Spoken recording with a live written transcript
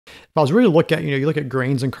if I was really to look at, you look at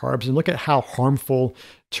grains and carbs and look at how harmful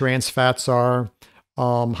trans fats are,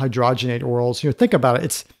 hydrogenate oils, think about it.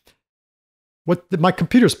 It's my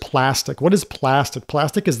computer's plastic. What is plastic?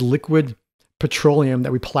 Plastic is liquid petroleum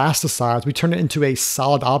that we plasticize. We turn it into a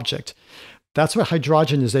solid object. That's what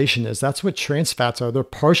hydrogenization is. That's what trans fats are. They're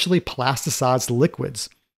partially plasticized liquids,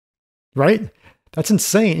 right? That's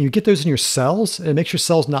insane. And you get those in your cells, and it makes your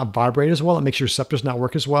cells not vibrate as well. It makes your receptors not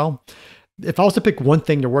work as well. If I was to pick one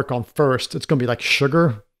thing to work on first, it's going to be like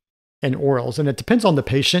sugar and oils. And it depends on the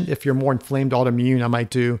patient. If you're more inflamed autoimmune, I might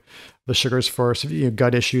do the sugars first. If you have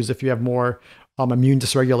gut issues, if you have more immune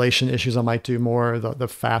dysregulation issues, I might do more the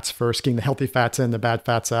fats first, getting the healthy fats in, the bad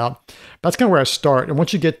fats out. That's kind of where I start. And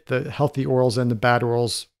once you get the healthy oils in, the bad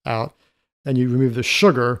oils out, and you remove the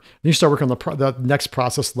sugar, then you start working on the next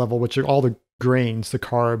process level, which are all the grains, the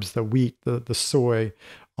carbs, the wheat, the soy,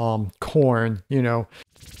 corn,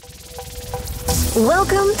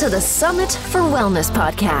 Welcome to the Summit for Wellness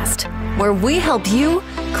podcast, where we help you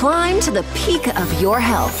climb to the peak of your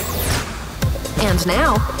health. And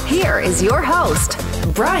now, here is your host,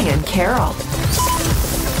 Brian Carroll.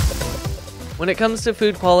 When it comes to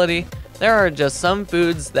food quality, there are just some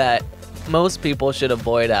foods that most people should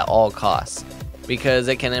avoid at all costs because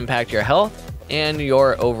it can impact your health and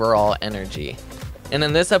your overall energy. And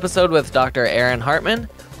in this episode with Dr. Aaron Hartman,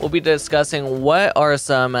 we'll be discussing what are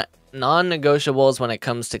some non-negotiables when it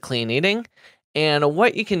comes to clean eating and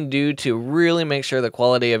what you can do to really make sure the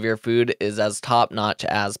quality of your food is as top-notch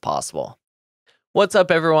as possible. What's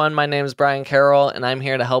up, everyone? My name is Brian Carroll, and I'm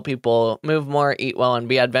here to help people move more, eat well, and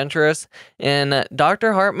be adventurous. And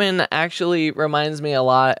Dr. Hartman actually reminds me a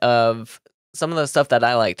lot of some of the stuff that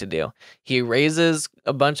I like to do. He raises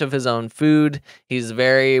a bunch of his own food. He's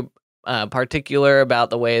very particular about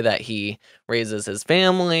the way that he raises his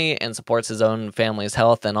family and supports his own family's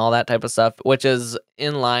health and all that type of stuff, which is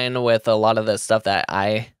in line with a lot of the stuff that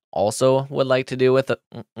I also would like to do with it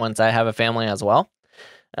once I have a family as well.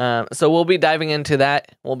 So we'll be diving into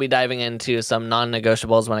that. We'll be diving into some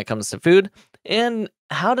non-negotiables when it comes to food and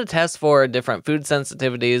how to test for different food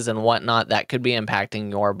sensitivities and whatnot that could be impacting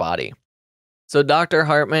your body. So Dr.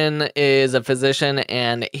 Hartman is a physician,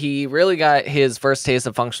 and he really got his first taste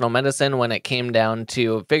of functional medicine when it came down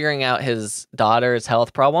to figuring out his daughter's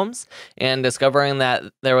health problems and discovering that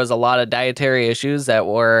there was a lot of dietary issues that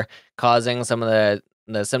were causing some of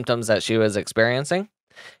the symptoms that she was experiencing.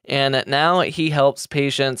 And now he helps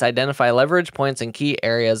patients identify leverage points in key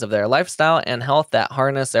areas of their lifestyle and health that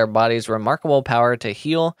harness their body's remarkable power to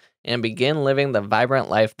heal and begin living the vibrant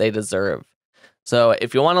life they deserve. So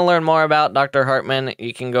if you want to learn more about Dr. Hartman,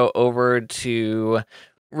 you can go over to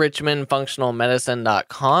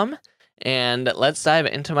richmondfunctionalmedicine.com, and let's dive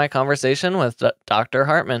into my conversation with Dr.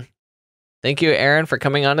 Hartman. Thank you, Aaron, for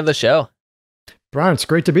coming onto the show. Brian, it's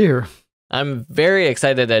great to be here. I'm very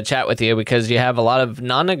excited to chat with you because you have a lot of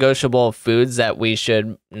non-negotiable foods that we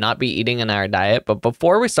should not be eating in our diet. But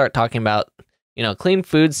before we start talking about, clean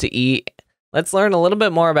foods to eat, let's learn a little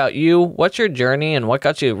bit more about you. What's your journey and what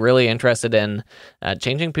got you really interested in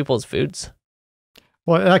changing people's foods?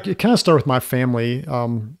 Well, it kind of started with my family.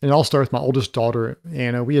 And it all started with my oldest daughter,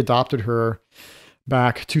 Anna. We adopted her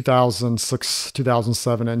back 2006,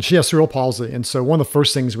 2007, and she has cerebral palsy. And so one of the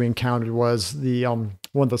first things we encountered was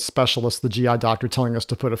one of the specialists, the GI doctor, telling us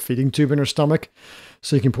to put a feeding tube in her stomach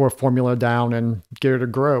so you can pour formula down and get her to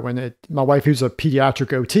grow. And my wife, who's a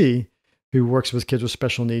pediatric OT, who works with kids with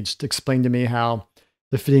special needs, explained to me how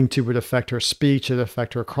the feeding tube would affect her speech, it'd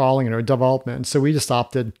affect her crawling and her development. And so we just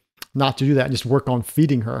opted not to do that and just work on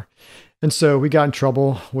feeding her. And so we got in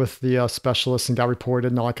trouble with the specialist and got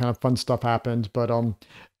reported, and all that kind of fun stuff happened. But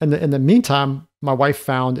in the meantime, my wife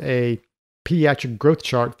found a pediatric growth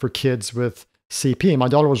chart for kids with CP, and my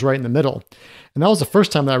daughter was right in the middle. And that was the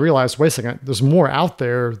first time that I realized, wait a second, there's more out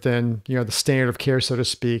there than the standard of care, so to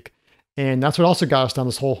speak. And that's what also got us down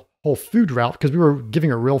this whole food route, because we were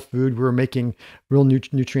giving her real food, we were making real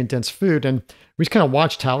nutrient dense food, and we just kind of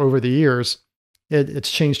watched how over the years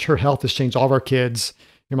it's changed her health, it's changed all of our kids.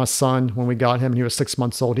 My son, when we got him, he was 6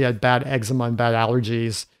 months old. He had bad eczema and bad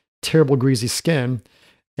allergies, terrible greasy skin.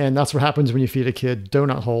 And that's what happens when you feed a kid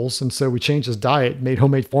donut holes. And so we changed his diet, made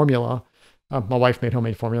homemade formula. My wife made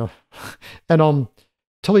homemade formula. And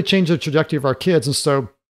totally changed the trajectory of our kids. And so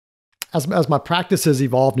as my practice has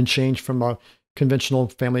evolved and changed from a conventional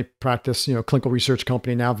family practice, clinical research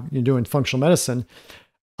company, now doing functional medicine,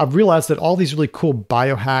 I've realized that all these really cool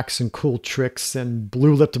biohacks and cool tricks and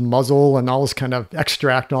blue-lipped muzzle and all this kind of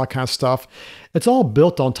extract and all that kind of stuff, it's all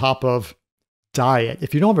built on top of diet.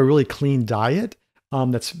 If you don't have a really clean diet,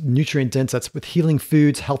 that's nutrient dense, that's with healing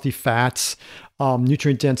foods, healthy fats,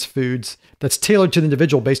 nutrient dense foods, that's tailored to the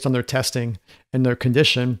individual based on their testing and their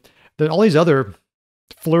condition, then all these other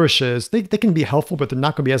flourishes, they can be helpful, but they're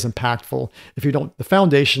not going to be as impactful if you don't, the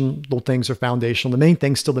foundational things are foundational. The main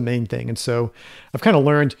thing's still the main thing. And so I've kind of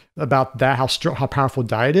learned about that, how powerful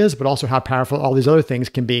diet is, but also how powerful all these other things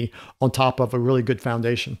can be on top of a really good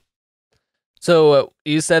foundation. So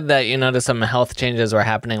you said that you noticed some health changes were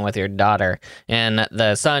happening with your daughter, and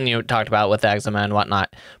the son you talked about with eczema and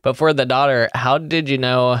whatnot. But for the daughter, how did you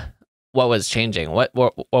know what was changing? What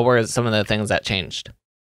were some of the things that changed?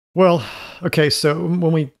 Well, okay, so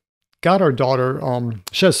when we got our daughter,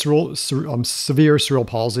 she has severe cerebral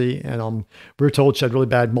palsy, and we were told she had really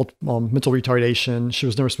bad mental retardation. She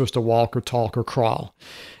was never supposed to walk or talk or crawl.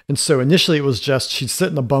 And so initially it was just she'd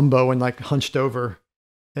sit in a bumbo and like hunched over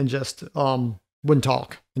and just wouldn't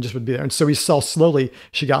talk and just would be there. And so we saw slowly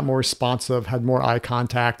she got more responsive, had more eye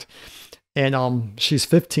contact. And she's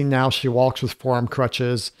 15 now. She walks with forearm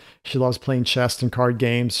crutches. She loves playing chess and card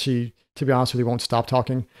games. She, to be honest with you, won't stop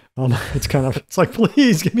talking. It's like,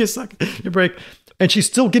 please give me a second, give me a break. And she's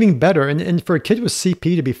still getting better. And for a kid with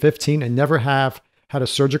CP to be 15 and never have had a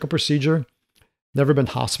surgical procedure, never been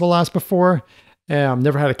hospitalized before,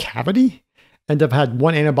 never had a cavity, and have had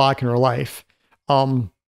one antibiotic in her life,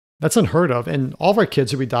 that's unheard of. And all of our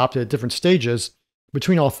kids who we adopted at different stages,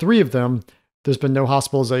 between all three of them, there's been no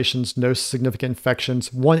hospitalizations, no significant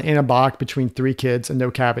infections, one antibiotic between 3 kids, and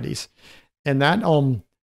no cavities. And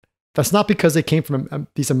that's not because they came from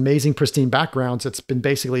these amazing, pristine backgrounds. It's been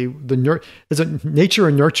basically is it nature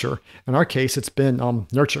or nurture? In our case, it's been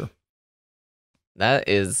nurture. That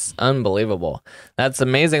is unbelievable. That's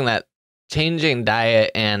amazing that changing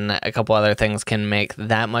diet and a couple other things can make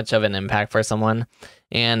that much of an impact for someone.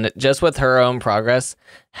 And just with her own progress,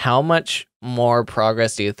 how much more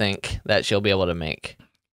progress do you think that she'll be able to make?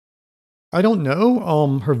 I don't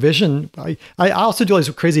know. Her vision, I also do all this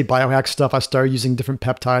crazy biohack stuff. I started using different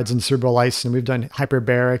peptides and cerebral ice, and we've done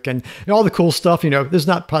hyperbaric and all the cool stuff. There's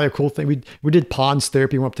not probably a cool thing. We did PONS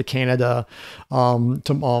therapy, went up to Canada,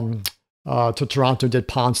 to Toronto, did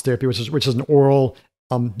PONS therapy, which is an oral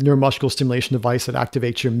neuromuscular stimulation device that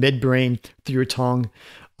activates your midbrain through your tongue.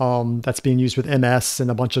 That's being used with MS and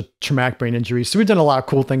a bunch of traumatic brain injuries. So we've done a lot of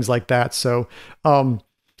cool things like that. So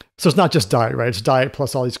it's not just diet, right? It's diet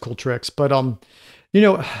plus all these cool tricks. But, I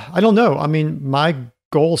don't know. I mean, my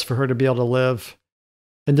goal is for her to be able to live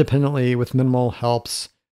independently with minimal helps,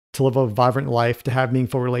 to live a vibrant life, to have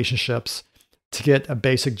meaningful relationships, to get a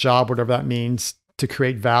basic job, whatever that means, to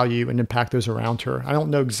create value and impact those around her. I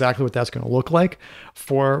don't know exactly what that's going to look like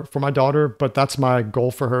for my daughter, but that's my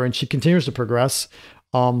goal for her. And she continues to progress.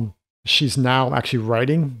 She's now actually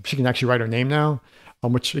writing. She can actually write her name now,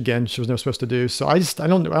 which again, she was never supposed to do. So I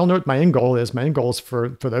don't know what my end goal is. My end goal is for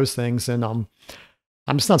those things. And,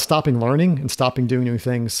 I'm just not stopping learning and stopping doing new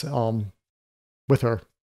things, with her.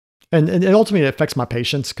 And ultimately it affects my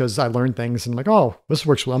patients because I learn things and I'm like, oh, this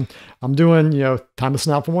works well. I'm doing,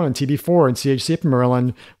 thymosin alpha-1 and TB4 and CHC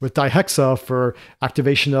ipamorelin with dihexa for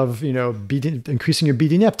activation of, increasing your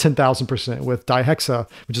BDNF 10,000% with dihexa,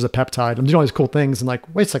 which is a peptide. I'm doing all these cool things and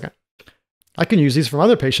like, wait a second, I can use these from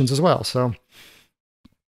other patients as well. So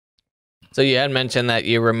you had mentioned that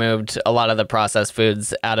you removed a lot of the processed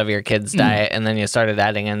foods out of your kids' diet, and then you started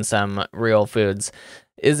adding in some real foods.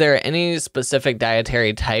 Is there any specific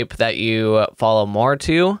dietary type that you follow more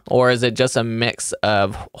to, or is it just a mix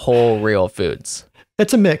of whole real foods?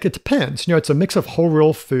 It's a mix. It depends. It's a mix of whole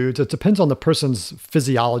real foods. It depends on the person's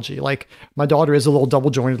physiology. Like my daughter is a little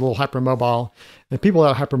double jointed, a little hypermobile, and people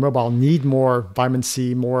that are hypermobile need more vitamin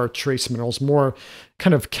C, more trace minerals, more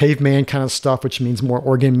kind of caveman kind of stuff, which means more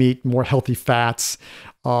organ meat, more healthy fats.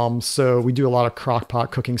 So we do a lot of crock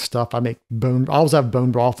pot cooking stuff. I always have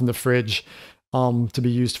bone broth in the fridge, to be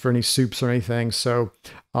used for any soups or anything. So,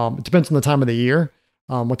 it depends on the time of the year.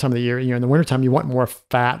 What time of the year, in the wintertime, you want more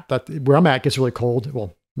fat. Where I'm at, it gets really cold.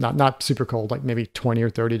 Well, not super cold, like maybe 20 or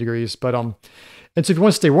 30 degrees. But, and so if you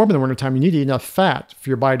want to stay warm in the wintertime, you need to eat enough fat for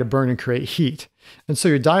your body to burn and create heat. And so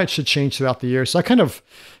your diet should change throughout the year. So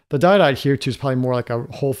the diet I adhere to is probably more like a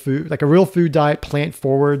whole food, like a real food diet, plant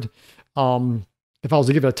forward. If I was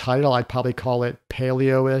to give it a title, I'd probably call it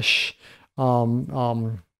paleo-ish.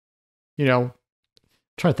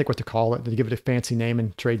 Trying to think what to call it, to give it a fancy name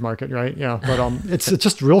and trademark it, right? Yeah, but it's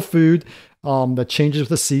just real food that changes with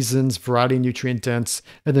the seasons, variety, nutrient dense,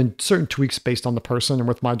 and then certain tweaks based on the person. And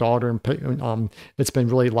with my daughter, and it's been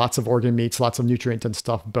really lots of organ meats, lots of nutrient dense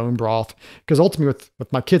stuff, bone broth. Because ultimately,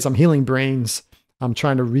 with my kids, I'm healing brains, I'm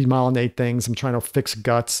trying to remyelinate things. I'm trying to fix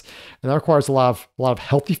guts. And that requires a lot of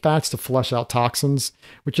healthy fats to flush out toxins,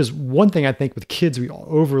 which is one thing I think with kids we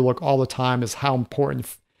overlook all the time is how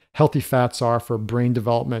important healthy fats are for brain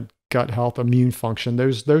development, gut health, immune function.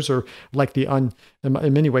 Those are like in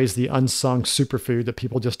many ways, the unsung superfood that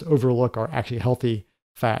people just overlook are actually healthy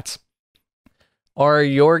fats. Are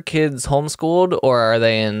your kids homeschooled or are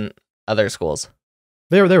they in other schools?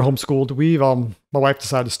 They're homeschooled. My wife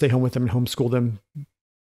decided to stay home with them and homeschool them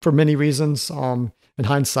for many reasons. In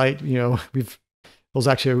hindsight, it was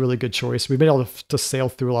actually a really good choice. We've been able to sail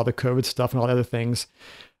through a lot of the COVID stuff and all the other things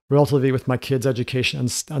relatively with my kids' education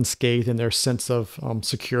unscathed and their sense of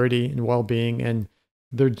security and well-being, and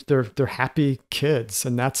they're happy kids,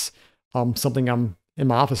 and that's something I'm in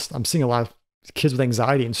my office. I'm seeing a lot of kids with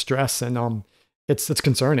anxiety and stress, and it's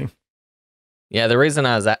concerning. Yeah, the reason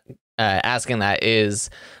I was asking that is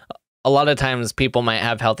a lot of times people might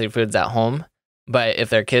have healthy foods at home, but if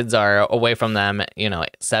their kids are away from them,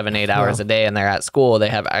 7-8 hours a day and they're at school, they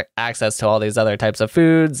have access to all these other types of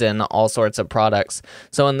foods and all sorts of products.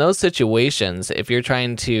 So in those situations, if you're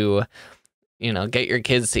trying to, get your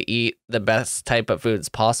kids to eat the best type of foods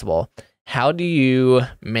possible, how do you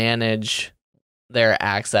manage their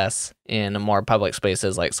access in more public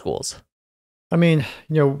spaces like schools? I mean,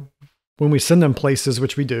 when we send them places,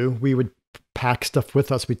 which we do, we would pack stuff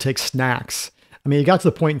with us. We take snacks. I mean, it got to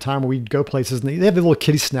the point in time where we'd go places and they have the little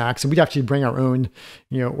kiddie snacks, and we'd actually bring our own,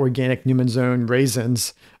 organic Newman's Own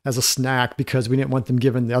raisins as a snack because we didn't want them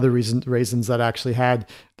given the other raisins that actually had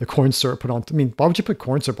the corn syrup put on. I mean, why would you put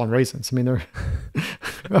corn syrup on raisins? I mean,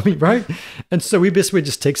 right? And so we basically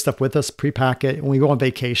just take stuff with us, pre-pack it. When we go on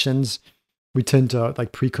vacations, we tend to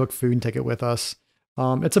like pre-cook food and take it with us.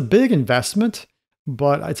 It's a big investment,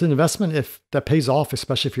 but it's an investment that pays off,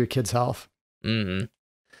 especially for your kids' health. Mm-hmm.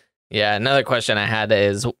 Yeah, another question I had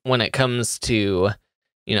is when it comes to,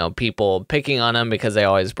 people picking on them because they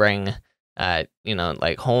always bring,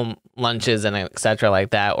 like home lunches and et cetera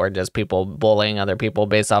like that, or just people bullying other people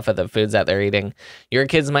based off of the foods that they're eating. Your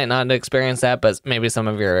kids might not experience that, but maybe some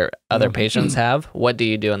of your other patients have. What do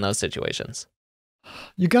you do in those situations?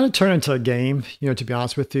 You got to turn into a game, to be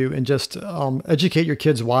honest with you, and just educate your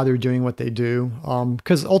kids why they're doing what they do.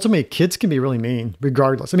 Because ultimately, kids can be really mean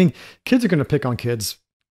regardless. I mean, kids are going to pick on kids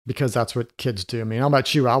because that's what kids do. I mean, how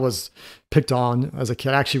about you? I was picked on as a kid.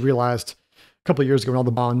 I actually realized a couple of years ago when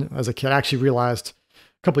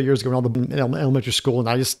all the in elementary school, and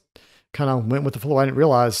I just kind of went with the flow. I didn't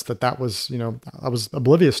realize that was, I was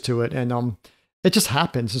oblivious to it. And it just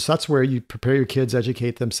happens. So that's where you prepare your kids,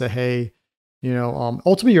 educate them, say, hey,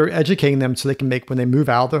 ultimately you're educating them so they can when they move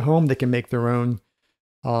out of their home, they can make their own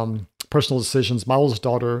personal decisions. My oldest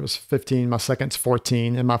daughter is 15, my second's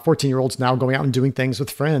 14, and my 14-year-old's now going out and doing things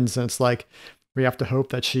with friends. And it's like, we have to hope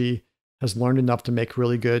that she has learned enough to make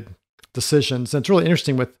really good decisions. And it's really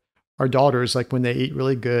interesting with our daughters, like when they eat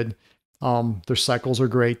really good, their cycles are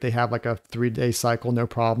great. They have like a 3-day cycle, no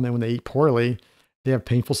problem. And when they eat poorly, they have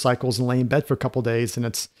painful cycles and lay in bed for a couple of days. And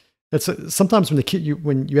it's sometimes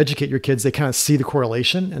when you educate your kids, they kind of see the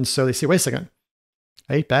correlation. And so they say, wait a second,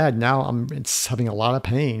 I ate bad. Now I'm having a lot of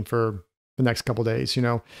pain for the next couple of days,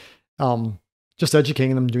 just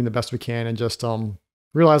educating them, doing the best we can, and just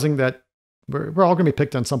realizing that we're all going to be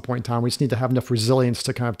picked on some point in time. We just need to have enough resilience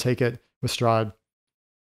to kind of take it with stride.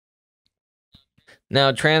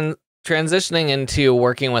 Now, transitioning into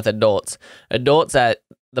working with adults at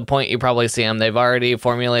the point you probably see them, they've already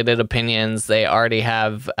formulated opinions. They already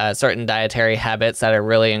have certain dietary habits that are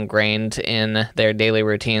really ingrained in their daily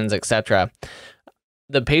routines, etc.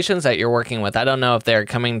 The patients that you're working with, I don't know if they're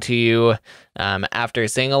coming to you after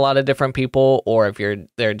seeing a lot of different people or if you're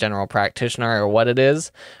their general practitioner or what it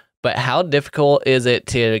is, but how difficult is it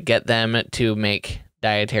to get them to make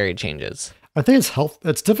dietary changes? I think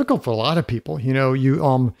it's difficult for a lot of people.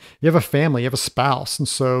 You have a family, you have a spouse. And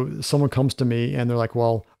so someone comes to me and they're like,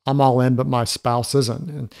 well, I'm all in, but my spouse isn't.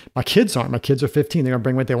 And my kids aren't. My kids are 15. They're going to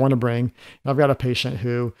bring what they want to bring. And I've got a patient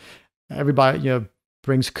who everybody,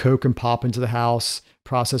 brings Coke and pop into the house,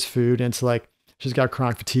 processed food. And it's like, she's got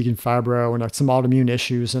chronic fatigue and fibro and some autoimmune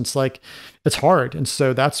issues. And it's like, it's hard. And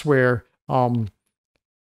so that's where,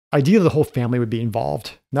 ideally the whole family would be involved.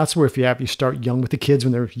 And that's where if you start young with the kids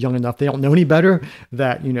when they're young enough, they don't know any better,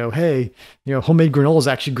 that, hey, homemade granola is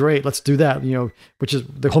actually great. Let's do that, which is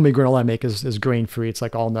the homemade granola I make is grain-free. It's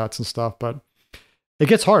like all nuts and stuff, but it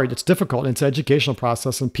gets hard. It's difficult. And it's an educational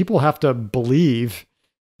process. And people have to believe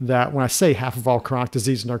that when I say half of all chronic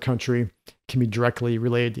disease in our country can be directly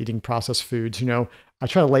related to eating processed foods, I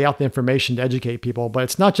try to lay out the information to educate people, but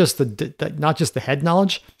it's not just the head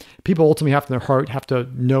knowledge. People ultimately have to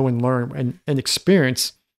know and learn and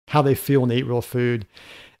experience how they feel when they eat real food.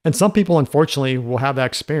 And some people, unfortunately, will have that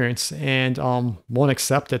experience and won't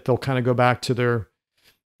accept it. They'll kind of go back to their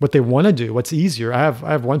what they want to do, what's easier. I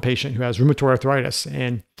have one patient who has rheumatoid arthritis,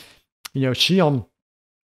 and she'll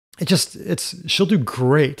do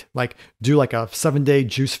great. Like do like a 7-day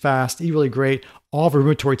juice fast, eat really great. All of her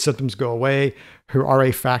rheumatoid symptoms go away. Her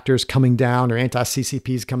RA factors coming down, her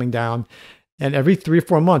anti-CCPs coming down. And every 3 or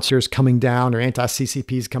 4 months, here's coming down, her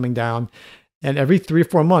anti-CCPs coming down. And every 3 or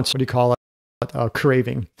 4 months, what do you call it?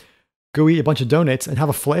 Craving. Go eat a bunch of donuts and have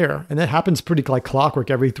a flare. And that happens pretty like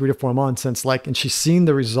clockwork every 3 to 4 months. And she's seen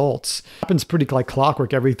the results. Happens pretty like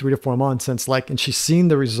clockwork every 3 to 4 months. And she's seen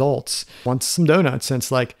the results. Wants some donuts. And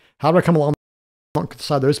it's like, how do I come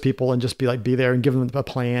alongside those people and just be there and give them a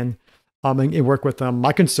plan and work with them?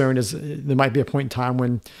 My concern is there might be a point in time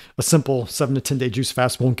when a simple 7 to 10 day juice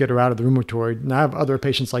fast won't get her out of the rheumatoid. And I have other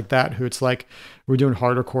patients like that who it's like, we're doing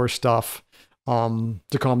harder core stuff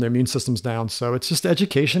to calm their immune systems down. So it's just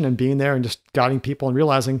education and being there and just guiding people and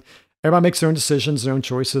realizing everybody makes their own decisions, their own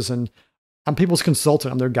choices. And I'm people's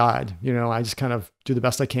consultant. I'm their guide. I just kind of do the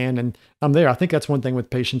best I can. And I'm there. I think that's one thing with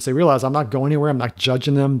patients. They realize I'm not going anywhere. I'm not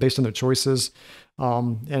judging them based on their choices.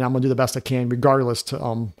 And I'm going to do the best I can regardless to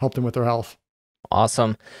help them with their health.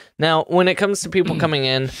 Awesome. Now, when it comes to people coming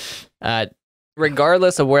in,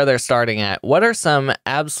 regardless of where they're starting at, what are some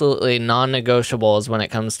absolutely non-negotiables when it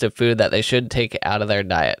comes to food that they should take out of their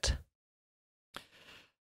diet?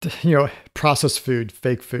 Processed food,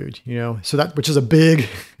 fake food, so that, which is a big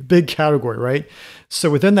category, right? So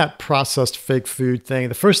within that processed fake food thing,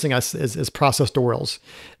 the first thing is processed oils.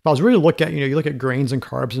 If I was really to look at, you look at grains and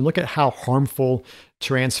carbs and look at how harmful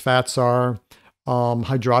trans fats are,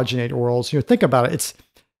 hydrogenate oils, think about it. It's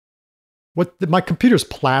my computer's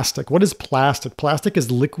plastic. What is plastic? Plastic is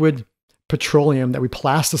liquid petroleum that we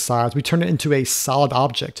plasticize. We turn it into a solid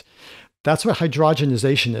object. That's what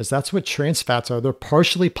hydrogenization is. That's what trans fats are. They're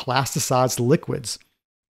partially plasticized liquids,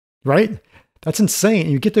 right? That's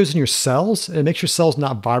insane. You get those in your cells, and it makes your cells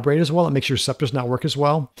not vibrate as well. It makes your receptors not work as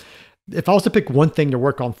well. If I was to pick one thing to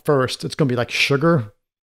work on first, it's going to be like sugar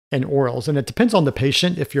and oils. And it depends on the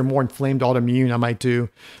patient. If you're more inflamed autoimmune, I might do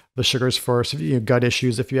the sugars first. If you have gut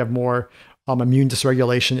issues, if you have more immune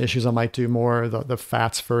dysregulation issues, I might do more the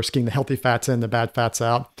fats first, getting the healthy fats in, the bad fats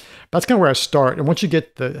out. That's kind of where I start. And once you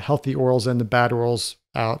get the healthy oils in, the bad oils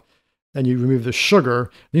out, and you remove the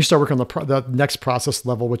sugar, then you start working on the next process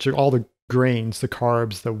level, which are all the grains, the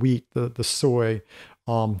carbs, the wheat, the soy,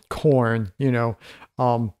 corn.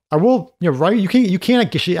 I will, right? You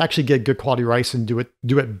can't actually get good quality rice and do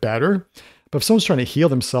it better. But if someone's trying to heal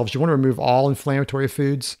themselves, you want to remove all inflammatory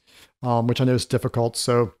foods, which I know is difficult.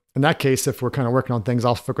 So in that case, if we're kind of working on things,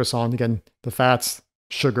 I'll focus on, again, the fats,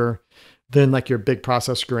 sugar, then like your big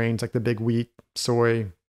processed grains, like the big wheat, soy,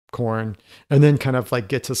 corn, and then kind of like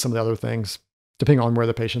get to some of the other things, depending on where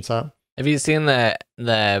the patient's at. Have you seen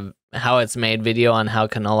the how it's made video on how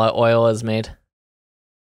canola oil is made?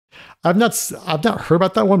 I've not heard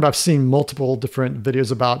about that one, but I've seen multiple different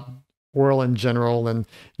videos about oil in general. And,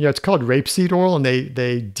 it's called rapeseed oil, and they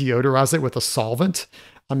deodorize it with a solvent.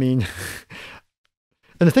 I mean,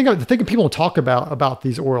 and the thing people don't talk about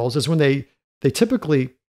these oils is when they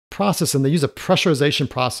typically process them, they use a pressurization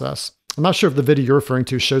process. I'm not sure if the video you're referring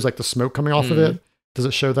to shows like the smoke coming off of it. Does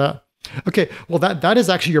it show that? Okay, well that is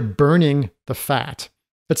actually you're burning the fat.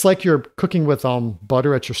 It's like you're cooking with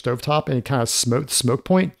butter at your stovetop and it kind of smoke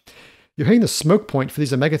point. You're hitting the smoke point for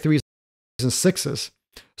these omega-3s and 6s.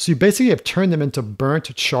 So you basically have turned them into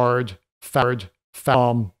burnt, charred fat.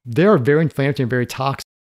 They are very inflammatory and very toxic.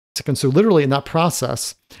 And so literally in that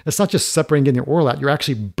process, it's not just separating getting the oil out, you're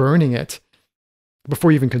actually burning it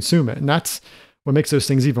before you even consume it. And that's what makes those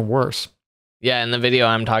things even worse. Yeah, in the video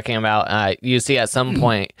I'm talking about, you see at some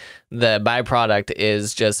point the byproduct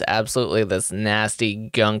is just absolutely this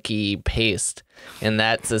nasty, gunky paste. And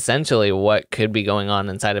that's essentially what could be going on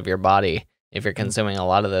inside of your body if you're consuming a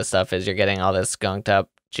lot of this stuff, is you're getting all this skunked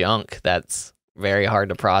up junk that's very hard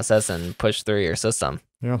to process and push through your system.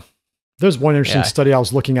 Yeah. There's one interesting study I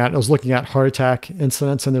was looking at. I was looking at heart attack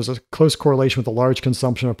incidence, and there's a close correlation with the large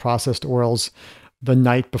consumption of processed oils the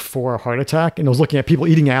night before a heart attack. And I was looking at people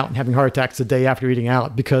eating out and having heart attacks the day after eating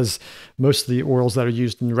out, because most of the oils that are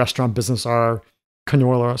used in the restaurant business are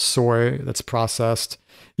canola, soy that's processed.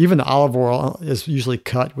 Even the olive oil is usually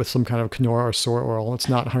cut with some kind of canola or soy oil. It's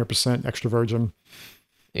not 100% extra virgin.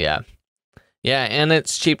 Yeah. Yeah, and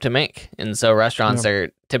it's cheap to make. And so restaurants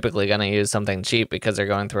are typically going to use something cheap because they're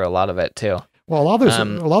going through a lot of it too. Well, a lot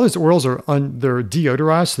of those oils are they're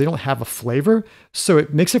deodorized, so they don't have a flavor. So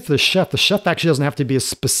it makes it for the chef. The chef actually doesn't have to be as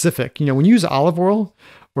specific. When you use olive oil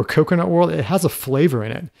or coconut oil, it has a flavor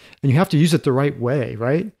in it, and you have to use it the right way,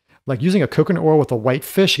 right? like using a coconut oil with a white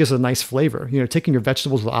fish gives it a nice flavor. Taking your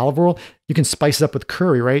vegetables with olive oil, you can spice it up with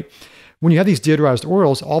curry, right? When you have these deodorized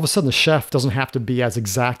oils, all of a sudden the chef doesn't have to be as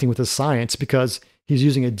exacting with his science because he's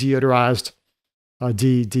using a deodorized,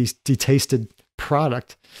 detasted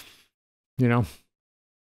product,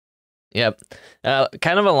 Yep.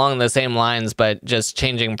 Kind of along the same lines, but just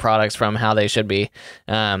changing products from how they should be.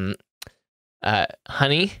 Honey,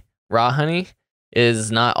 raw honey,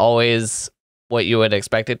 is not always what you would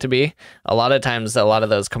expect it to be. A lot of times, a lot of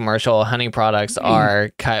those commercial honey products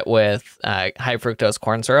are cut with high fructose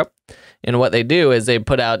corn syrup. And what they do is they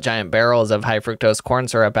put out giant barrels of high fructose corn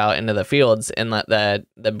syrup out into the fields and let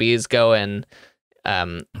the bees go and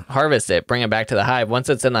harvest it, bring it back to the hive. Once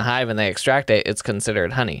it's in the hive and they extract it, it's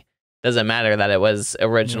considered honey. Doesn't matter that it was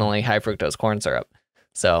originally high fructose corn syrup.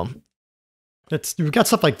 So you've got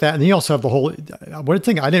stuff like that, and then you also have the whole. One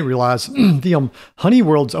thing I didn't realize, the honey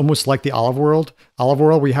world's almost like the olive world. Olive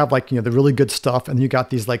oil, we have like the really good stuff, and you got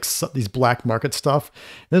these like these black market stuff.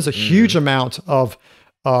 And there's a huge amount of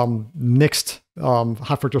mixed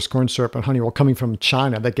high fructose corn syrup and honey oil coming from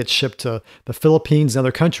China that gets shipped to the Philippines and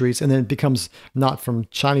other countries, and then it becomes not from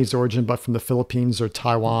Chinese origin, but from the Philippines or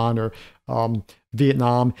Taiwan or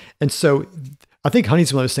Vietnam. And so I think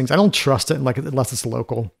honey's one of those things. I don't trust it unless it's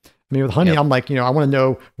local. I mean, with honey, I'm like, I want to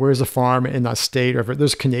know where's a farm in that state, or if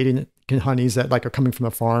there's Canadian honeys that like are coming from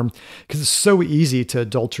a farm, because it's so easy to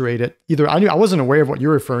adulterate it. Either I wasn't aware of what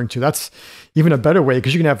you're referring to. That's even a better way,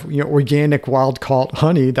 because you can have organic wild caught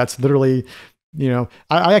honey that's literally, I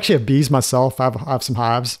actually have bees myself. I have some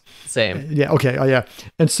hives. Same. Yeah. Okay. Oh yeah.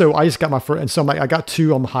 And so I just got my first, and so I got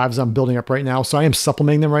 2 hives I'm building up right now. So I am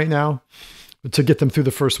supplementing them right now to get them through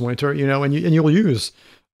the first winter. And you'll use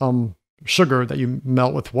sugar that you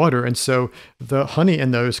melt with water, and so the honey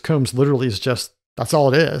in those combs literally is just, that's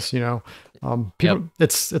all it is. People,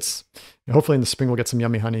 it's hopefully in the spring we'll get some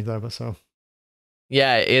yummy honey though. So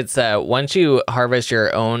yeah, it's once you harvest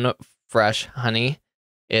your own fresh honey,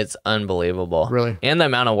 it's unbelievable. Really? And the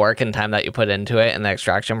amount of work and time that you put into it and the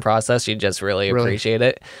extraction process, you just really appreciate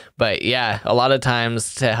it. But yeah, a lot of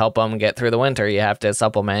times to help them get through the winter, you have to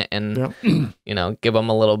supplement and, give them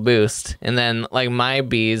a little boost. And then like my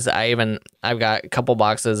bees, I've got a couple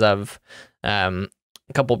boxes of, a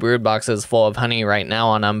couple brood boxes full of honey right now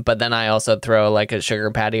on them. But then I also throw like a sugar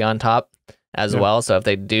patty on top as well. So if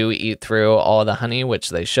they do eat through all the honey, which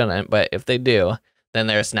they shouldn't, but if they do, then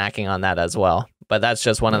they're snacking on that as well. But that's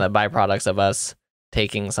just one of the byproducts of us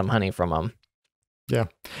taking some honey from them. Yeah.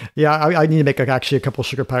 Yeah. I need to make actually a couple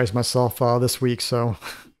sugar pies myself this week. So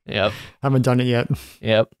yep. I haven't done it yet.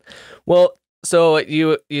 Yep. Well, so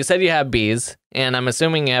you said you have bees, and I'm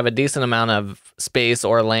assuming you have a decent amount of space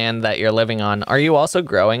or land that you're living on. Are you also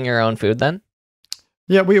growing your own food then?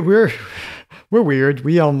 Yeah, we're weird.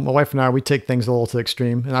 My wife and I, we take things a little to the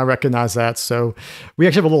extreme, and I recognize that. So we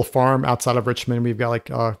actually have a little farm outside of Richmond. We've got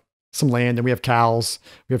like some land, and we have cows,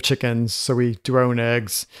 we have chickens. So we do our own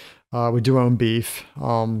eggs. We do our own beef.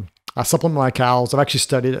 I supplement my cows. I've actually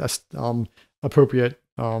studied appropriate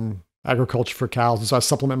agriculture for cows. And so I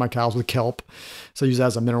supplement my cows with kelp. So I use that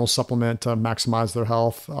as a mineral supplement to maximize their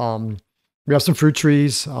health. We have some fruit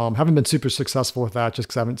trees. Haven't been super successful with that just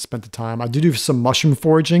because I haven't spent the time. I do some mushroom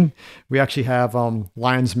foraging. We actually have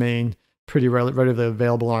lion's mane pretty readily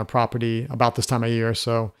available on our property about this time of year.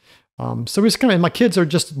 So we're just kind of, and my kids are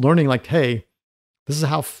just learning like, hey, this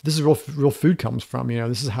is real food comes from,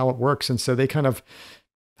 this is how it works. And so they kind of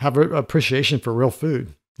have an appreciation for real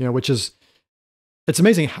food, which is, it's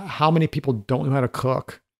amazing how many people don't know how to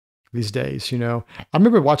cook these days. I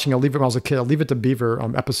remember watching when I was a kid, a Leave It to Beaver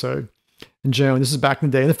episode. And Joan, this is back in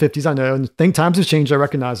the day in the 50s, I know, and times have changed, I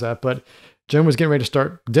recognize that, but Joan was getting ready to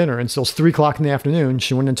start dinner, and so it was 3:00 in the afternoon.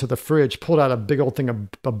 She went into the fridge, pulled out a big old thing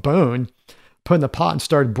of bone, put in the pot, and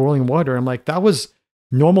started boiling water. I'm like, that was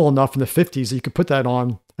normal enough in the 50s that you could put that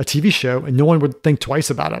on a TV show and no one would think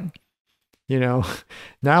twice about it.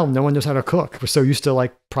 Now no one knows how to cook. We're so used to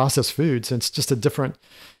like processed foods, and it's just a different.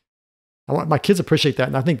 My kids appreciate that,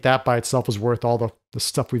 and I think that by itself is worth all the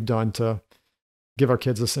stuff we've done to give our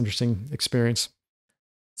kids this interesting experience.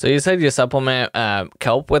 So you said you supplement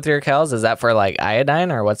kelp with your cows. Is that for like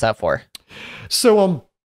iodine, or what's that for? So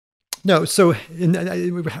no. So one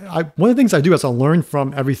of the things I do is I learn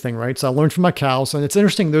from everything, right? So I learn from my cows, and it's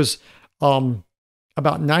interesting. There's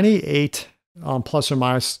about 98 plus or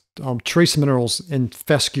minus trace minerals in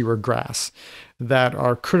fescue or grass that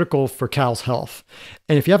are critical for cows' health.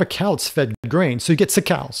 And if you have a cow that's fed grain, so you get sick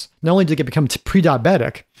cows. Not only do they become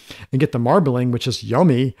pre-diabetic and get the marbling, which is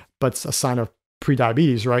yummy, but it's a sign of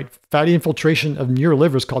pre-diabetes, right? Fatty infiltration of your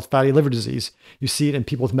liver is called fatty liver disease. You see it in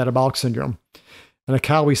people with metabolic syndrome. And a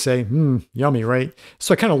cow, we say, yummy, right?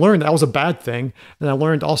 So I kind of learned that was a bad thing. And I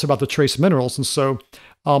learned also about the trace minerals. And so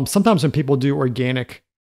sometimes when people do organic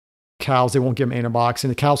cows, they won't give them antibiotics, and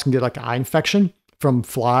the cows can get like an eye infection from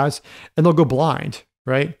flies, and they'll go blind,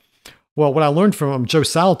 right? Well, what I learned from Joe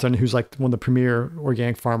Salatin, who's like one of the premier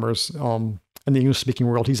organic farmers in the English-speaking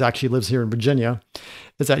world, he's actually lives here in Virginia,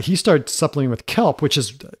 is that he started supplementing with kelp, which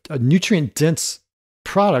is a nutrient-dense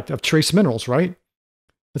product of trace minerals, right?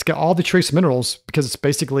 It's got all the trace minerals because it's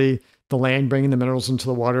basically the land bringing the minerals into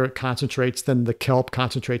the water. It concentrates, then the kelp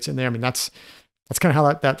concentrates in there. I mean, that's kind of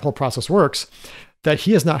how that whole process works. That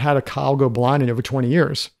he has not had a cow go blind in over 20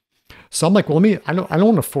 years. So I'm like, well, I don't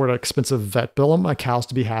want to afford an expensive vet bill. I want my cows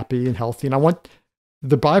to be happy and healthy, and I want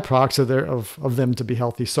the byproducts of them to be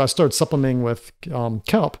healthy. So I started supplementing with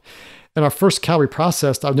kelp. And our first cow we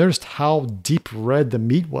processed, I noticed how deep red the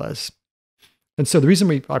meat was. And so the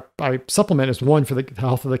reason I supplement is, one, for the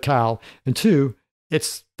health of the cow, and two,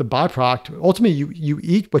 it's the byproduct. Ultimately, you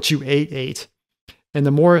eat what you ate. And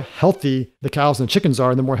the more healthy the cows and the chickens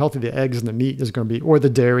are, the more healthy the eggs and the meat is going to be, or the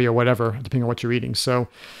dairy or whatever, depending on what you're eating. So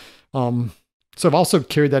I've also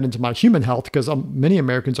carried that into my human health, because many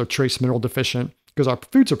Americans are trace mineral deficient because our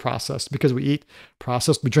foods are processed, because we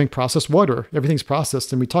drink processed water. Everything's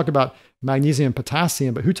processed. And we talk about magnesium and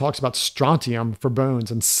potassium, but who talks about strontium for bones,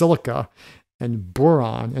 and silica and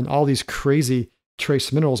boron and all these crazy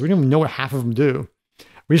trace minerals? We don't even know what half of them do.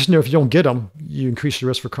 We just know if you don't get them, you increase your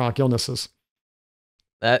risk for chronic illnesses.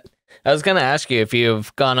 I was going to ask you if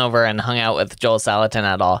you've gone over and hung out with Joel Salatin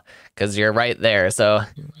at all, because you're right there. So,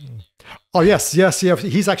 oh yes, yeah.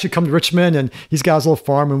 He's actually come to Richmond, and he's got his little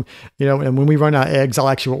farm, and and when we run out of eggs, I'll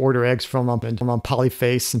actually order eggs from him and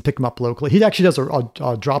Polyface and pick them up locally. He actually does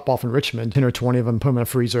a drop off in Richmond, 10 or 20 of them, put them in a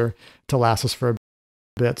freezer to last us for a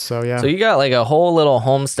bit. So yeah. So you got like a whole little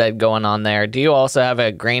homestead going on there. Do you also have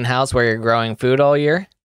a greenhouse where you're growing food all year?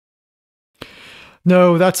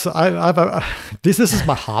 No, this is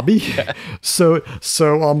my hobby. So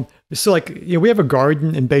like, we have a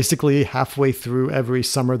garden, and basically halfway through every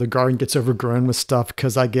summer, the garden gets overgrown with stuff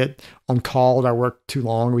because I get on call, I work too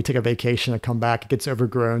long, we take a vacation, I come back, it gets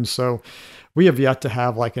overgrown. So we have yet to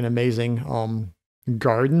have like an amazing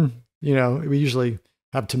garden. We usually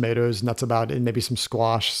have tomatoes, and that's about it, and maybe some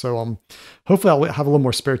squash. So hopefully I'll have a little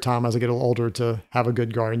more spare time as I get a little older to have a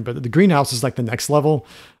good garden. But the greenhouse is like the next level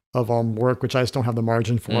of work, which I just don't have the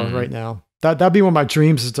margin for right now. That'd be one of my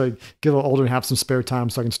dreams, is to get a little older and have some spare time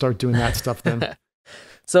so I can start doing that stuff then.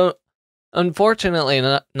 So unfortunately,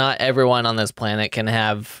 not everyone on this planet can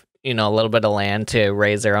have, a little bit of land to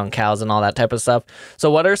raise their own cows and all that type of stuff.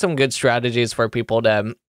 So what are some good strategies for people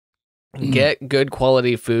to get good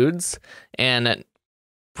quality foods and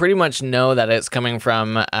pretty much know that it's coming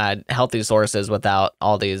from healthy sources without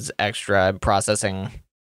all these extra processing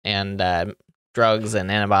and drugs and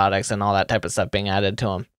antibiotics and all that type of stuff being added to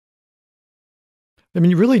them? I mean,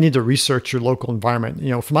 you really need to research your local environment.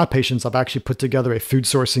 For my patients, I've actually put together a food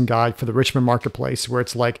sourcing guide for the Richmond marketplace, where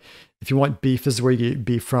it's like, if you want beef, this is where you get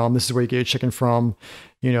beef from. This is where you get your chicken from.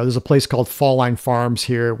 There's a place called Fall Line Farms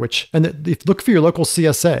here, look for your local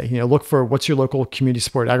CSA. Look for what's your local community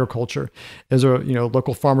supported agriculture. Is there,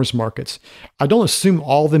 local farmers markets. I don't assume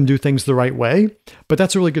all of them do things the right way, but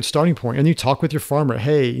that's a really good starting point. And you talk with your farmer.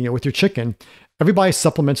 Hey, with your chicken, everybody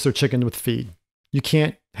supplements their chicken with feed. You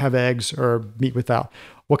can't have eggs or meat without.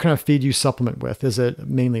 What kind of feed do you supplement with? Is it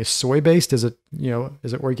mainly soy-based? Is it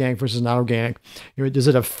organic versus not organic? Is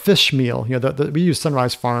it a fish meal? We use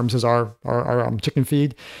Sunrise Farms as our chicken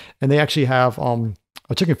feed, and they actually have a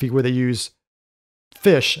chicken feed where they use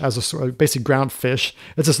fish as a basic ground fish.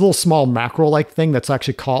 It's this little small mackerel-like thing that's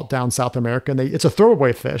actually caught down South America, and it's a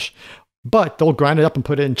throwaway fish, but they'll grind it up and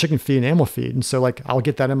put it in chicken feed and animal feed. And so, like, I'll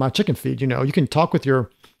get that in my chicken feed. You can talk with your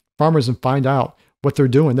farmers and find out what they're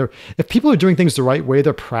doing. If people are doing things the right way,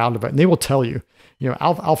 they're proud of it, and they will tell you.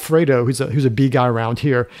 Alfredo, who's a bee guy around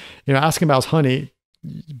here, ask him about his honey.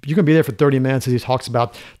 You can be there for 30 minutes as he talks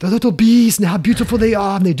about the little bees and how beautiful they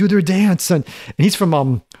are, and they do their dance. And he's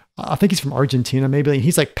from I think he's from Argentina, maybe.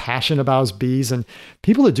 He's like passionate about his bees, and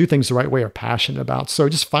people that do things the right way are passionate about. So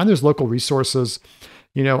just find those local resources.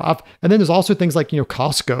 And then there's also things like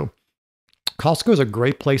Costco. Costco is a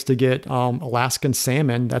great place to get Alaskan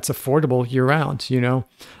salmon that's affordable year round.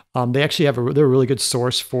 They actually they're a really good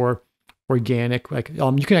source for organic. Like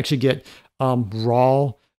you can actually get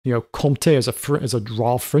raw, Comté as a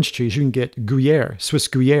raw French cheese. You can get Gruyere, Swiss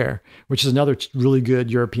Gruyere, which is another really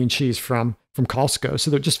good European cheese from Costco.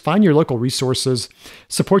 So just find your local resources,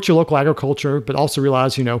 support your local agriculture, but also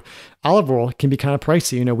realize olive oil can be kind of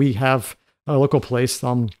pricey. We have a local place,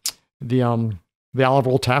 the olive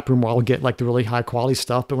oil tap room where I'll get like the really high quality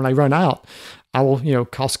stuff. But when I run out, I will,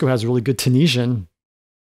 Costco has really good Tunisian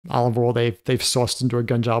olive oil they've sourced and do a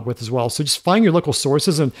gun job with as well. So just find your local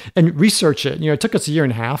sources and research it. It took us a year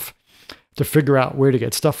and a half to figure out where to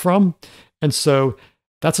get stuff from. And so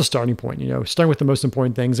that's a starting point, starting with the most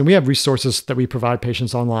important things. And we have resources that we provide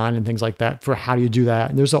patients online and things like that for how do you do that.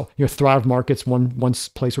 And there's Thrive Market's one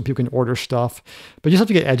place where people can order stuff, but you just have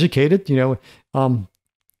to get educated,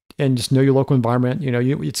 and just know your local environment. You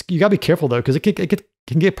got to be careful though, because it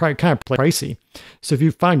can get kind of pricey. So if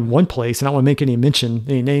you find one place, and I don't want to make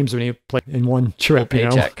any names or any place in one trip,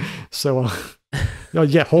 so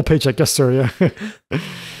yeah, whole paycheck, yes sir, yeah.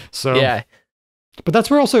 So yeah. But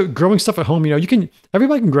that's where also growing stuff at home,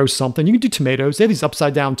 everybody can grow something. You can do tomatoes. They have these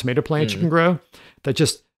upside down tomato plants you can grow that you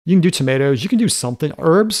can do tomatoes. You can do something.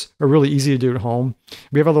 Herbs are really easy to do at home.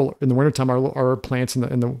 We have in the wintertime, our plants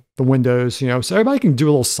in the windows, so everybody can do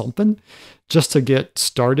a little something just to get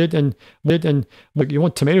started. And look, you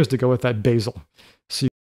want tomatoes to go with that basil. So you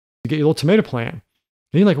get your little tomato plant.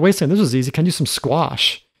 And you're like, wait a second, this is easy. Can I do some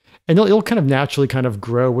squash? And it'll kind of naturally kind of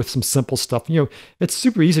grow with some simple stuff. It's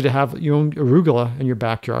super easy to have your own arugula in your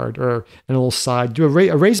backyard or in a little side. Do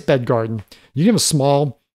a raised bed garden. You can have a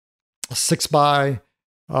small 6 by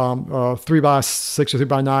 3 by 6 or 3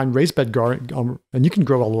 by 9 raised bed garden, and you can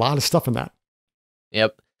grow a lot of stuff in that.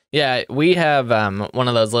 Yep. Yeah, we have one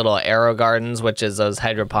of those little aero gardens, which is those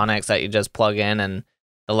hydroponics that you just plug in and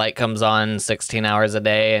the light comes on 16 hours a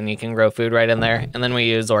day and you can grow food right in there. And then we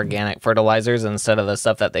use organic fertilizers instead of the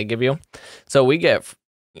stuff that they give you. So we get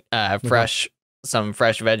some fresh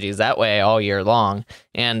veggies that way all year long.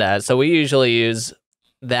 And so we usually use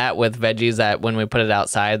that with veggies that when we put it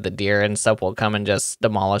outside, the deer and stuff will come and just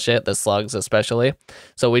demolish it, the slugs especially.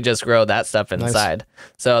 So we just grow that stuff inside.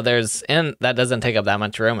 Nice. So and that doesn't take up that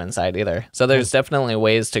much room inside either. So there's definitely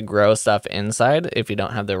ways to grow stuff inside if you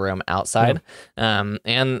don't have the room outside.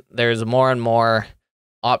 And there's more and more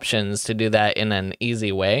options to do that in an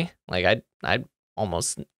easy way. Like I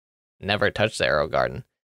almost never touch the aero garden.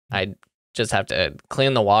 I just have to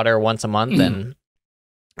clean the water once a month and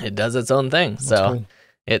it does its own thing. That's so cool.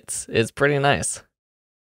 It's pretty nice.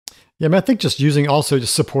 Yeah, I mean, I think just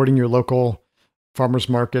supporting your local farmers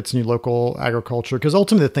markets and your local agriculture, because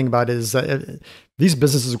ultimately the thing about it is that these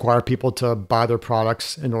businesses require people to buy their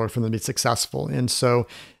products in order for them to be successful. And so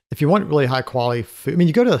if you want really high quality food, I mean,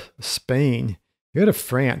 you go to Spain, you go to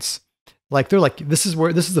France, like they're like, this is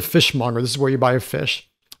the fishmonger, this is where you buy your fish.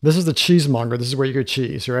 This is the cheesemonger, this is where you get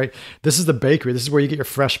cheese, right? This is the bakery, this is where you get your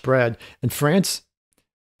fresh bread. In France,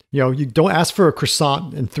 you don't ask for a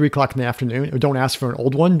croissant at 3 o'clock in the afternoon, or don't ask for an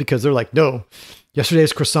old one, because they're like, no,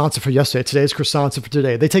 yesterday's croissants are for yesterday, today's croissants are for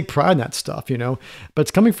today. They take pride in that stuff, but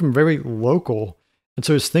it's coming from very local. And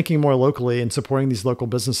so it's thinking more locally and supporting these local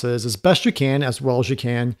businesses as best you can, as well as you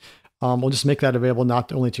can. We'll just make that available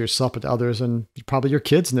not only to yourself, but to others and probably your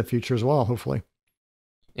kids in the future as well, hopefully.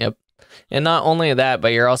 Yep. And not only that,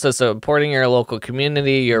 but you're also supporting your local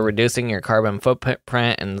community, you're reducing your carbon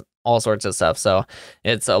footprint and all sorts of stuff. So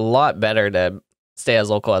it's a lot better to stay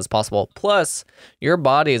as local as possible. Plus, your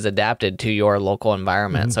body is adapted to your local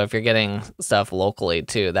environment. Mm-hmm. So if you're getting stuff locally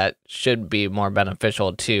too, that should be more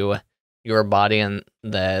beneficial to your body and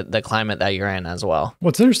the climate that you're in as well.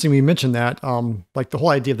 What's interesting, we mentioned that, like the whole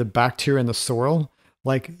idea of the bacteria in the soil.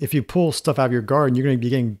 Like if you pull stuff out of your garden, you're going to be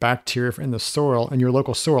getting bacteria in the soil and your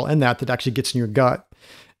local soil, and that actually gets in your gut.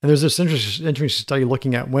 And there's this interesting study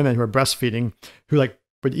looking at women who are breastfeeding, who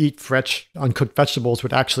would eat fresh, uncooked vegetables,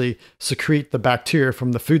 would actually secrete the bacteria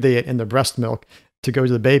from the food they ate in the breast milk to go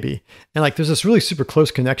to the baby. And there's this really super close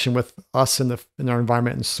connection with us in our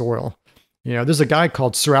environment and soil. There's a guy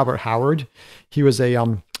called Sir Albert Howard. He was I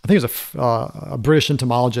think he was a British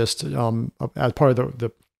entomologist as part of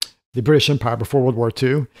the British Empire before World War II.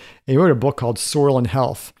 And he wrote a book called Soil and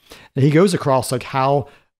Health. And he goes across how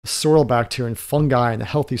soil bacteria and fungi and a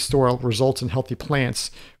healthy soil results in healthy plants,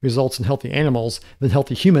 results in healthy animals, then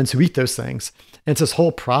healthy humans who eat those things. And it's this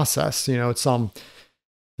whole process. It's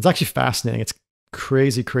actually fascinating. It's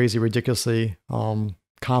crazy, ridiculously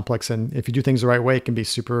complex. And if you do things the right way, it can be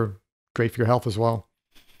super great for your health as well.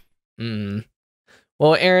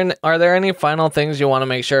 Well, Aaron, are there any final things you want to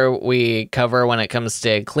make sure we cover when it comes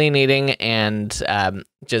to clean eating and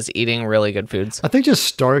just eating really good foods? I think just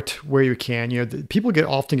start where you can. People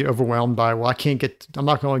often get overwhelmed by, I'm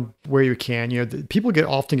not going where you can. People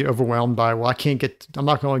often get overwhelmed by, I'm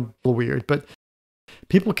not going weird. But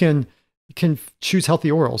people can choose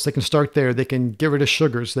healthy oils. They can start there. They can get rid of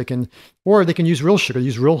sugars. They can use real sugar,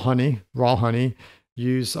 use real honey, raw honey,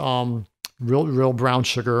 use real brown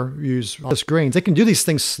sugar, use grains. They can do these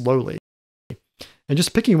things slowly. and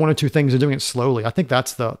just picking one or two things and doing it slowly. I think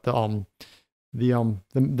that's the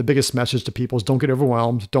biggest message to people is don't get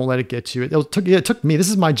overwhelmed. Don't let it get to you. It took me, this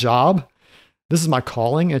is my job. This is my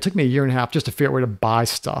calling. And it took me a year and a half just to figure out where to buy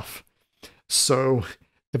stuff. So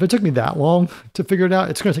if it took me that long to figure it out,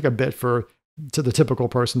 it's going to take a bit to the typical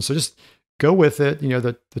person. So just go with it. You know,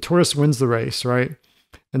 the tortoise wins the race, right?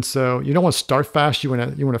 And so you don't want to start fast. You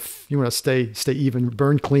want to stay even,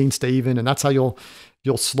 burn clean, stay even. And that's how you'll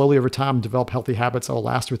slowly over time develop healthy habits that will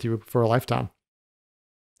last with you for a lifetime.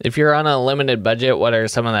 If you're on a limited budget, what are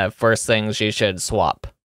some of the first things you should swap?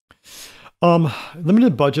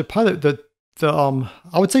 Limited budget, probably the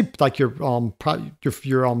I would say like your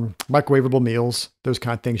microwavable meals, those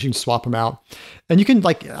kind of things. You can swap them out, and you can,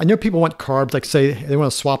 like, I know people want carbs, like say they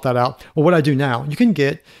want to swap that out. Well, what I do now, you can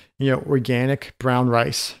get, you know, organic brown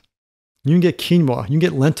rice. You can get quinoa. You can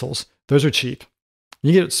get lentils. Those are cheap.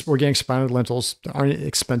 You get organic sprouted lentils, that aren't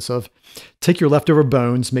expensive. Take your leftover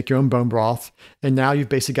bones, make your own bone broth, and now you've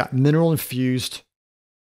basically got mineral infused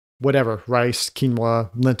whatever, rice,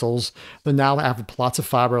 quinoa, lentils. Then now I have lots of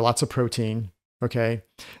fiber, lots of protein. Okay,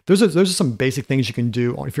 those are some basic things you can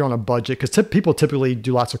do if you're on a budget, because people typically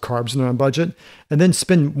do lots of carbs when they're on a budget, and then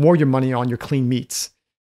spend more of your money on your clean meats.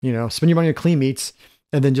 You know, spend your money on clean meats,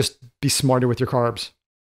 and then just be smarter with your carbs.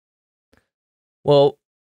 Well,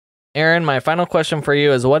 Aaron, my final question for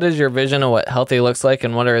you is, what is your vision of what healthy looks like,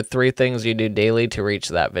 and what are 3 things you do daily to reach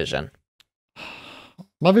that vision?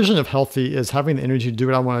 My vision of healthy is having the energy to do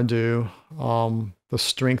what I want to do, the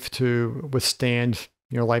strength to withstand,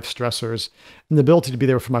 you know, life stressors, and the ability to be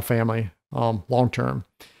there for my family long term.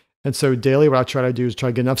 And so daily, what I try to do is try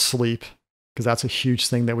to get enough sleep, because that's a huge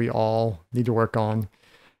thing that we all need to work on.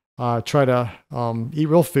 Try to eat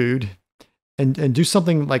real food, and do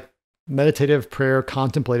something like meditative, prayer,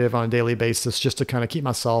 contemplative on a daily basis, just to kind of keep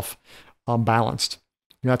myself balanced.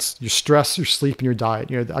 You know, that's your stress, your sleep, and your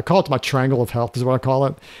diet. You know, I call it my triangle of health is what I call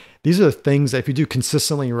it. These are the things that if you do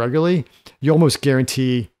consistently and regularly, you almost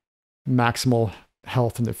guarantee maximal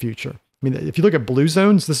health in the future. I mean, if you look at blue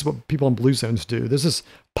zones, this is what people in blue zones do. There's this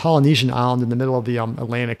Polynesian island in the middle of the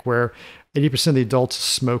Atlantic where 80% of the adults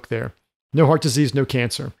smoke there. No heart disease, no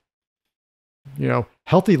cancer. You know,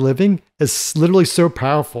 healthy living is literally so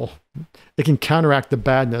powerful. It can counteract the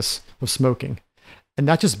badness of smoking. And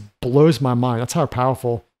that just blows my mind. That's how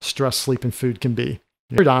powerful stress, sleep, and food can be.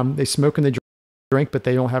 They smoke and they drink, but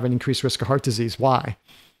they don't have an increased risk of heart disease. Why?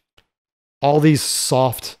 All these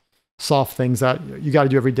soft things that you got to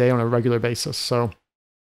do every day on a regular basis. So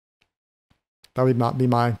that would not be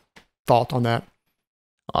my thought on that.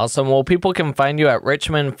 Awesome. Well, people can find you at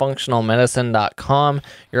richmondfunctionalmedicine.com.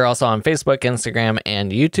 You're also on Facebook, Instagram,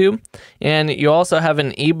 and YouTube. And you also have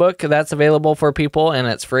an ebook that's available for people, and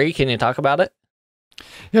it's free. Can you talk about it?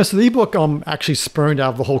 Yeah, so the ebook actually spurned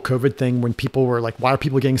out of the whole COVID thing when people were like, why are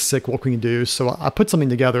people getting sick? What can you do? So I put something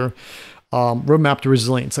together, Roadmap to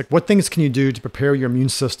Resilience. Like, what things can you do to prepare your immune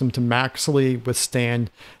system to maximally withstand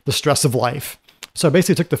the stress of life? So I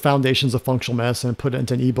basically took the foundations of functional medicine and put it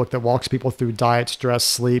into an ebook that walks people through diet, stress,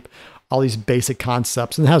 sleep, all these basic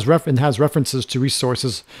concepts, and has references to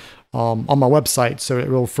resources on my website. So it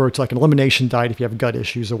will refer to like an elimination diet if you have gut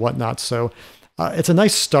issues or whatnot. So it's a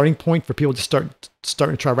nice starting point for people to start to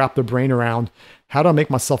try to wrap their brain around, how do I make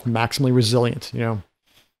myself maximally resilient, you know?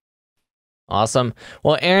 Awesome.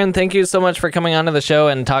 Well, Aaron, thank you so much for coming onto the show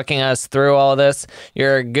and talking us through all this.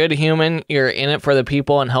 You're a good human. You're in it for the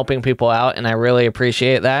people and helping people out, and I really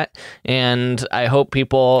appreciate that. And I hope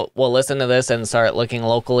people will listen to this and start looking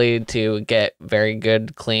locally to get very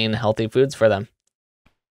good, clean, healthy foods for them.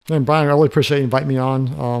 And Brian, I really appreciate you inviting me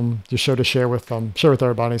on your show to share with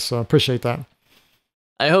everybody. So I appreciate that.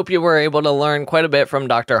 I hope you were able to learn quite a bit from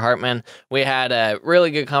Dr. Hartman. We had a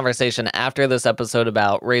really good conversation after this episode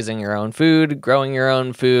about raising your own food, growing your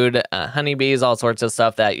own food, honeybees, all sorts of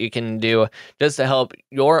stuff that you can do just to help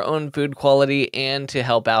your own food quality and to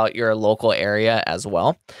help out your local area as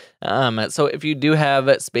well. So if you do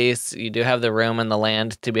have space, you do have the room and the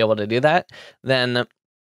land to be able to do that, then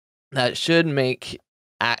that should make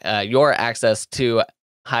your access to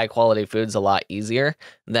high quality foods a lot easier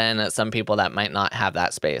than some people that might not have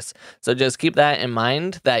that space. So just keep that in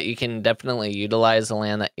mind, that you can definitely utilize the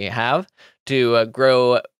land that you have to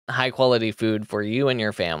grow high quality food for you and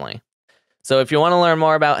your family. So if you want to learn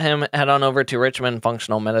more about him, head on over to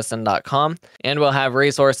richmondfunctionalmedicine.com, and we'll have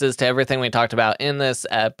resources to everything we talked about in this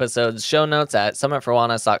episode's show notes at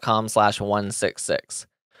summitforwellness.com/166.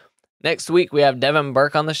 Next week, we have Devin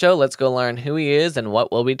Burke on the show. Let's go learn who he is and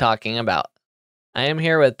what we'll be talking about. I am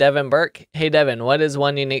here with Devin Burke. Hey, Devin, what is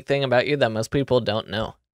one unique thing about you that most people don't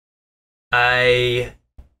know? I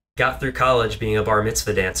got through college being a bar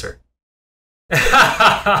mitzvah dancer.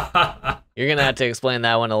 You're going to have to explain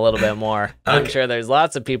that one a little bit more. I'm sure there's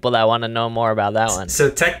lots of people that want to know more about that one. So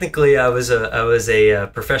technically, I was a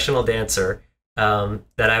professional dancer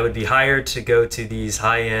that I would be hired to go to these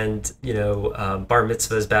high-end, bar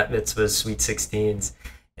mitzvahs, bat mitzvahs, sweet 16s,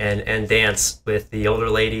 and dance with the older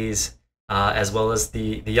ladies as well as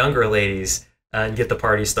the younger ladies and get the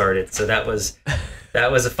party started. So that was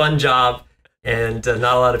a fun job. And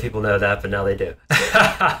not a lot of people know that, but now they do.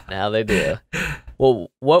 Now they do.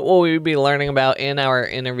 Well, what will we be learning about in our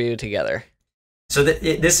interview together? So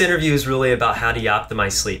this interview is really about how do you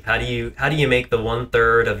optimize sleep? How do you make the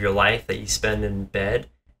 1/3 of your life that you spend in bed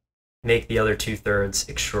make the other 2/3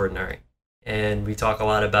 extraordinary? And we talk a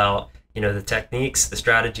lot about the techniques, the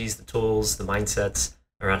strategies, the tools, the mindsets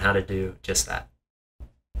around how to do just that.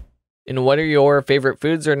 And what are your favorite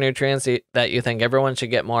foods or nutrients that you think everyone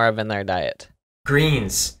should get more of in their diet?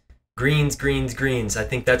 Greens. I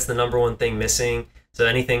think that's the number one thing missing. So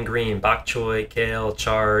anything green, bok choy, kale,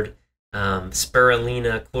 chard,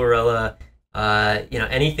 spirulina, chlorella,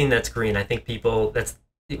 anything that's green. I think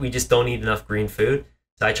we just don't eat enough green food.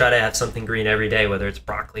 So I try to have something green every day, whether it's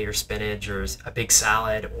broccoli or spinach or a big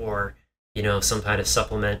salad or, some kind of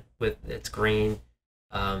supplement it's green.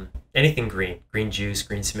 Anything green juice,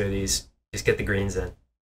 green smoothies, just get the greens in.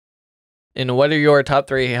 And what are your top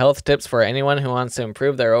 3 health tips for anyone who wants to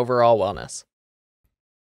improve their overall wellness?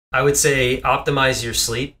 I would say optimize your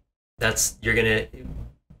sleep.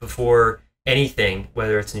 Before anything,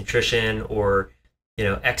 whether it's nutrition or,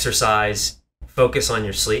 exercise, focus on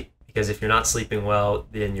your sleep, because if you're not sleeping well,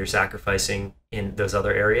 then you're sacrificing in those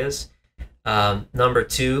other areas. Number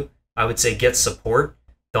 2, I would say get support.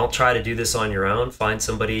 Don't try to do this on your own. Find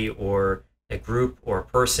somebody or a group or a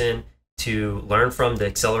person to learn from to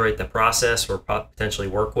accelerate the process or potentially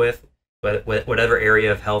work with, whatever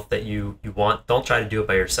area of health that you want. Don't try to do it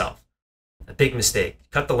by yourself. A big mistake.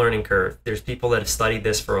 Cut the learning curve. There's people that have studied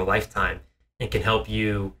this for a lifetime and can help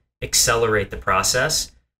you accelerate the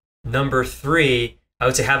process. Number 3, I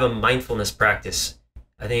would say have a mindfulness practice.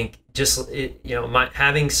 I think just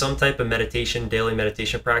having some type of daily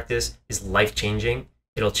meditation practice is life-changing.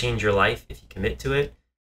 It'll change your life if you commit to it.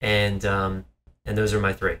 And those are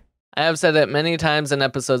my 3. I have said it many times in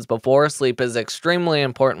episodes before, sleep is extremely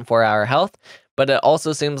important for our health, but it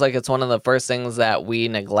also seems like it's one of the first things that we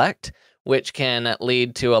neglect, which can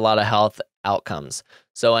lead to a lot of health outcomes.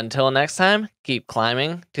 So until next time, keep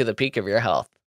climbing to the peak of your health.